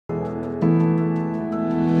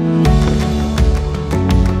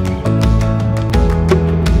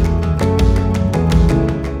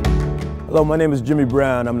Hello, my name is Jimmy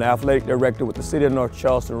Brown. I'm the athletic director with the City of North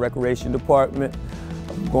Charleston Recreation Department.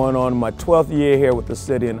 I'm going on my 12th year here with the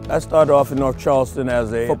city, and I started off in North Charleston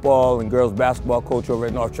as a football and girls basketball coach over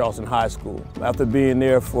at North Charleston High School. After being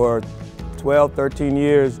there for 12, 13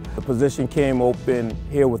 years, the position came open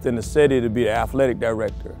here within the city to be the athletic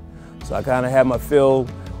director. So I kind of had my fill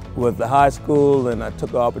with the high school, and I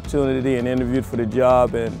took the opportunity and interviewed for the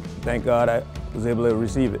job, and thank God I was able to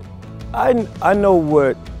receive it. I know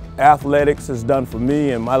what athletics has done for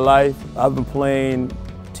me in my life. I've been playing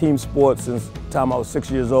team sports since the time I was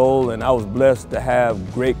 6 years old, and I was blessed to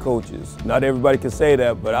have great coaches. Not everybody can say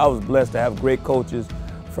that, but I was blessed to have great coaches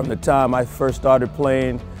from the time I first started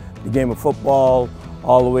playing the game of football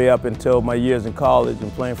all the way up until my years in college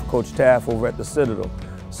and playing for Coach Taft over at the Citadel.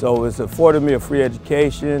 So it's afforded me a free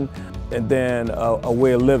education and then a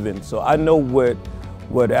way of living. So I know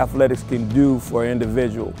what athletics can do for an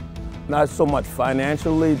individual. Not so much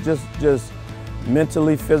financially, just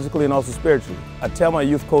mentally, physically, and also spiritually. I tell my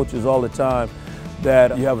youth coaches all the time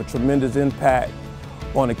that you have a tremendous impact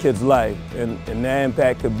on a kid's life, and that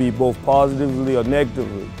impact could be both positively or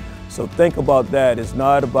negatively. So think about that. It's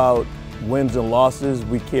not about wins and losses.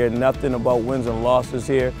 We care nothing about wins and losses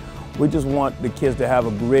here. We just want the kids to have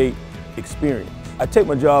a great experience. I take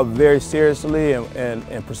my job very seriously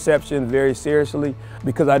and perception very seriously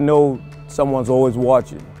because I know someone's always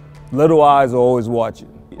watching. Little eyes are always watching.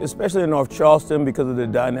 Especially in North Charleston, because of the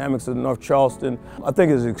dynamics of North Charleston, I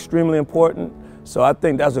think it's extremely important. So I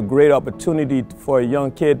think that's a great opportunity for a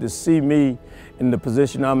young kid to see me in the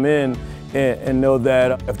position I'm in and know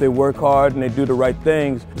that if they work hard and they do the right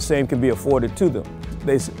things, the same can be afforded to them.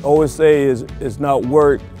 They always say it's not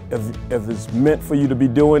work if it's meant for you to be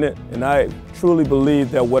doing it. And I truly believe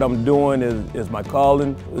that what I'm doing is my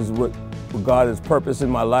calling, is what God has purpose in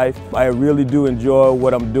my life. I really do enjoy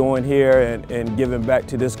what I'm doing here and giving back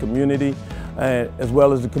to this community, as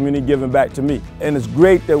well as the community giving back to me. And it's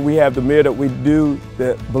great that we have the mayor that we do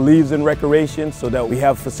that believes in recreation, so that we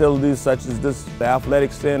have facilities such as this, the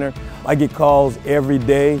athletic center. I get calls every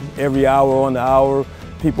day, every hour on the hour,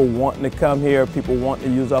 people wanting to come here, people wanting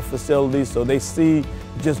to use our facilities, so they see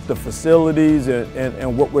just the facilities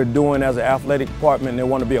and what we're doing as an athletic department, and they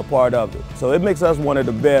want to be a part of it. So it makes us one of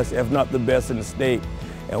the best, if not the best in the state.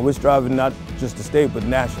 And we're striving not just the state, but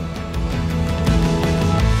national.